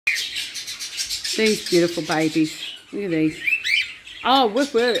These beautiful babies. Look at these. Oh,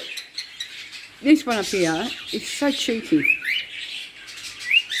 whoop. This one up here is so cheeky.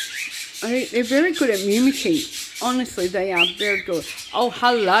 They're very good at mimicking. Honestly, they are very good. Oh,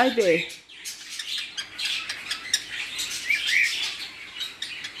 hello there.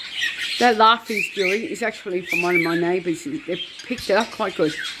 That laugh he's doing is actually from one of my neighbours. They picked it up quite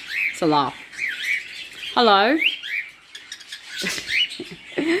good. It's a laugh. Hello.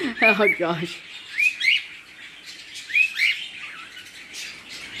 Oh, gosh.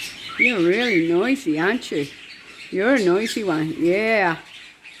 You're really noisy, aren't you? You're a noisy one. Yeah.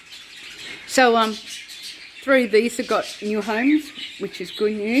 So, 3 of these have got new homes, which is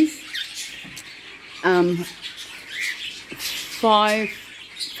good news. 5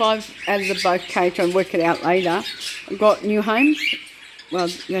 out of the both cage, I'll work it out later. I've got new homes. Well,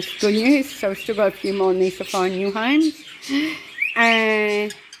 that's good news. So we've still got a few more needs to find new homes.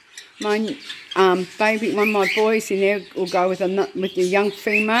 And my baby, one of my boys in there will go with the young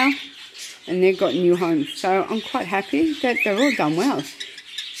female, and they've got new homes. So I'm quite happy that they're all done well.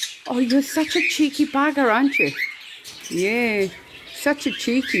 Oh, you're such a cheeky bugger, aren't you? Yeah, such a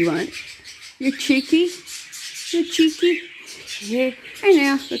cheeky one. You're cheeky. You're cheeky. Yeah. And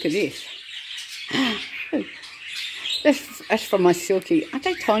now, look at this. That's from my Silky. Aren't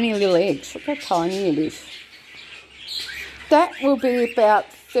they tiny little eggs? Look how tiny it is. That will be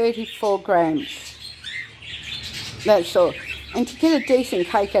about 34 grams. That's all. And to get a decent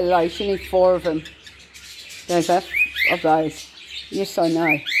cake out of those, you need 4 of them. There's that of those. Yes, I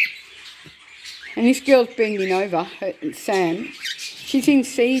know. And this girl's bending over, Sam. She's in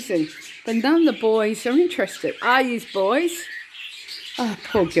season, but none of the boys are interested. Are you boys? Oh,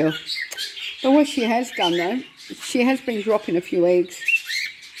 poor girl. But what she has done, though, she has been dropping a few eggs.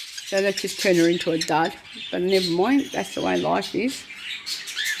 So that just turned her into a dud. But never mind, that's the way life is.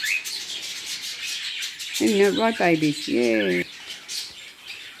 Isn't that right, babies? Yeah.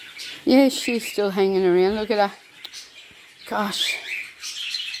 Yeah, she's still hanging around. Look at her. Gosh.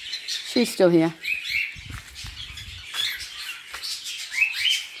 She's still here.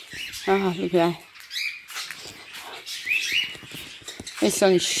 Oh, look at her. This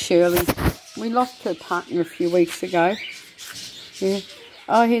one's Shirley. We lost her partner a few weeks ago. Yeah.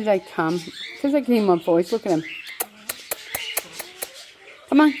 Oh, here they come. Because they can hear my voice. Look at them.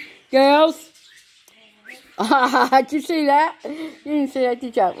 Come on, girls. Did you see that? You didn't see that,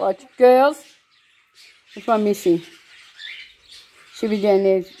 did you? Watch. Girls. There's one missing. She'll be down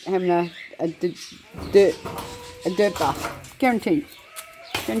there having a dirt bath. Guaranteed.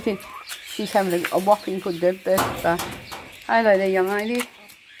 Guaranteed. She's having a whopping good dirt bath. Hello there, young lady.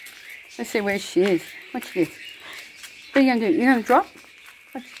 Let's see where she is. What's this? What are you going to do? You're going to drop?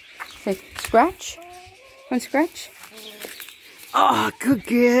 See, scratch. Want to scratch? Oh, good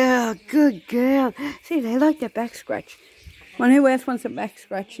girl. Good girl. See, they like that back scratch. Well, who else wants a back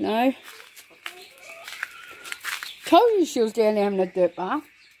scratch? No. Told you she was down there having a dirt bath.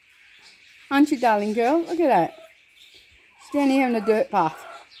 Aren't you, darling girl? Look at that. She's down here having a dirt bath.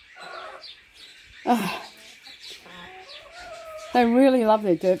 Oh. They really love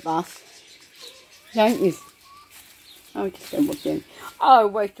their dirt baths. Don't you? Oh, just go look in. Oh,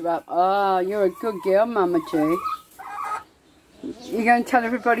 woke her up. Oh, you're a good girl, Mama G. You going to tell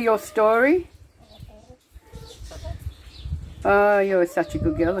everybody your story? Oh, you're such a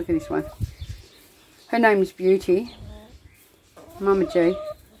good girl. Look at this one. Her name is Beauty. Mama G.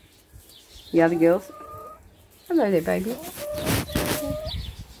 The other girls. Hello there, baby.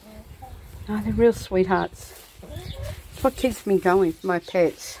 Oh, they're real sweethearts. It's what keeps me going, my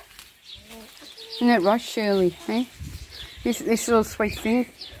pets. Isn't that right, Shirley? Eh? This little sweet thing.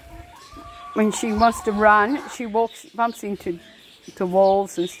 When she wants to run, she bumps into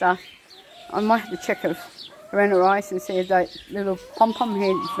walls and stuff. I might have to check her around her eyes and see if that little pom-pom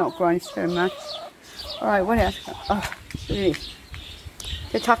head is not growing so much. Alright, what else? Oh, look at this.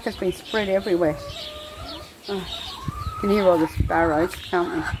 The tuck has been spread everywhere. Oh, you can hear all the sparrows,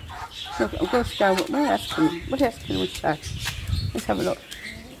 can't we? Look, I've got to go. What else can we say? Let's have a look.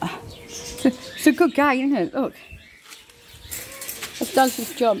 Oh, it's a good guy, isn't it? Look. It does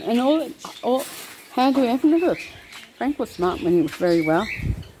his job. And how do we have a look? Frank was smart when he was very well.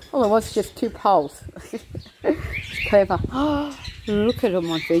 All it was just 2 poles. It's clever. Oh, look at all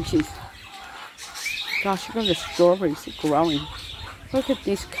my veggies. Gosh, look at the strawberries growing. Look at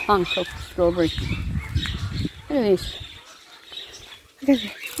this clunk of strawberry. Look at this. Look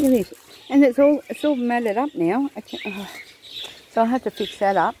at this. And it's all matted up now. So I'll have to fix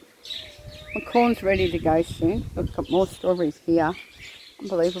that up. My corn's ready to go soon. I've got more strawberries here.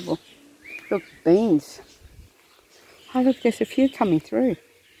 Unbelievable. Look, beans. Oh, look, there's a few coming through.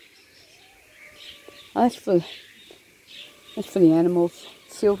 Oh, that's for the animals.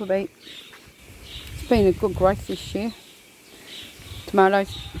 Silver beet. It's been a good growth this year.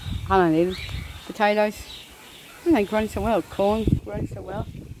 Tomatoes, I don't eat them. Potatoes, they grow so well. Corn grows so well.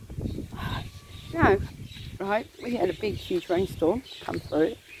 No, right, we had a big, huge rainstorm come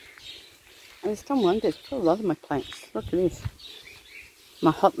through. And it's done wonders for a lot of my plants. Look at this.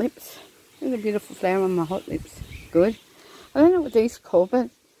 My hot lips. There's a beautiful flower on my hot lips. Good. I don't know what these are called, but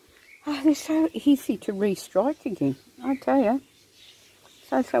they're so easy to restrike again. I tell you.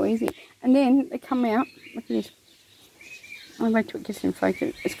 So easy. And then they come out. Look at this. I'll wait till it gets in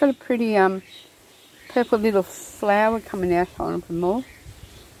focus. It's got a pretty purple little flower coming out on them more.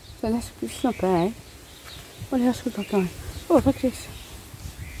 So it's not bad. What else we got going? Oh, look at this.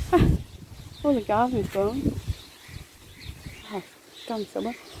 All the garden's gone. Oh, it's done so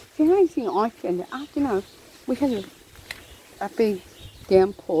well. The only thing I found, you know, we had a big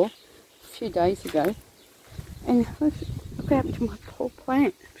downpour a few days ago. And look what happened to my poor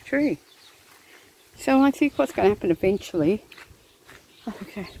plant tree. So I think what's going to happen eventually. Oh,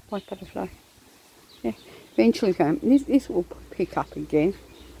 okay, white butterfly. Yeah, eventually this will pick up again.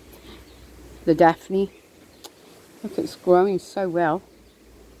 The Daphne. Look, it's growing so well.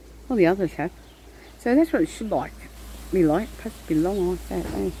 All the others have. So that's what it should be like. Supposed to be long like that.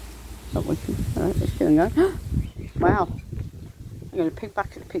 Eh? Not working. Alright, let's get it going. Wow. I got a pig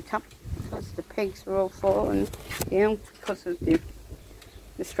bucket to pick up because the pigs are all falling down because of the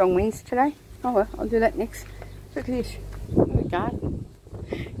strong winds today. Oh well, I'll do that next. Look at this. Look at the garden.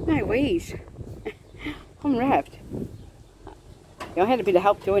 No weeds. I'm wrapped. Yeah, I had a bit of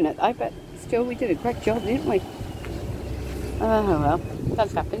help doing it though, but still we did a great job, didn't we? Oh well,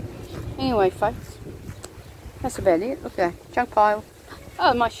 does happen. Anyway folks, that's about it. Look at that, junk pile.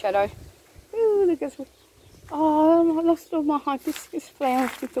 Oh, my shadow. Ooh, look at this. Oh, I lost all my hibiscus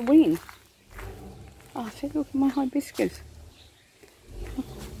flowers with the wind. Oh, see, look at my hibiscus. Oh,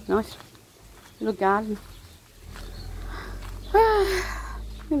 nice little garden. Look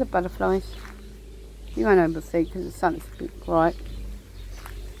at the butterflies. You won't able to see because the sun's a bit bright.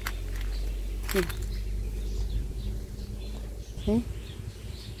 Yeah. See?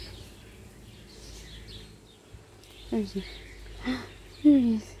 There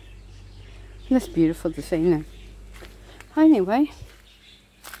he is. That's beautiful to see now. Anyway.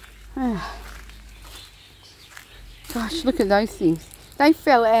 Gosh, look at those things. They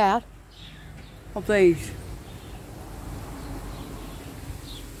fell out of these.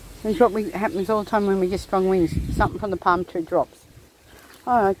 That's what happens all the time when we get strong winds. Something from the palm tree drops.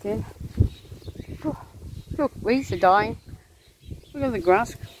 Alright then. Oh, look, weeds are dying. Look at the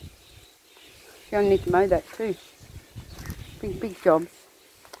grass. You only need to mow that too. Big jobs.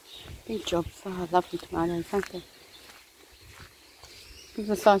 Big jobs. Oh, I love the tomatoes, aren't they? Big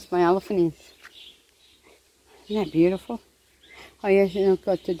the size my elephant is. Isn't that beautiful? Oh yes, and I've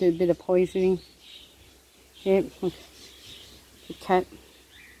got to do a bit of poisoning. Yep, look. The cat.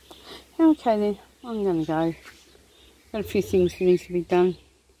 Okay then, I'm going to go. Got a few things that need to be done.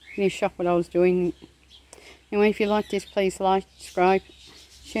 Finish up what I was doing. Anyway, if you like this, please like, subscribe,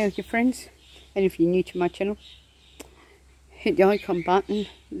 share with your friends. And if you're new to my channel, hit the icon button,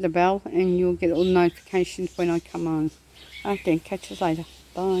 the bell, and you'll get all the notifications when I come on. Okay, catch you later.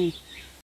 Bye.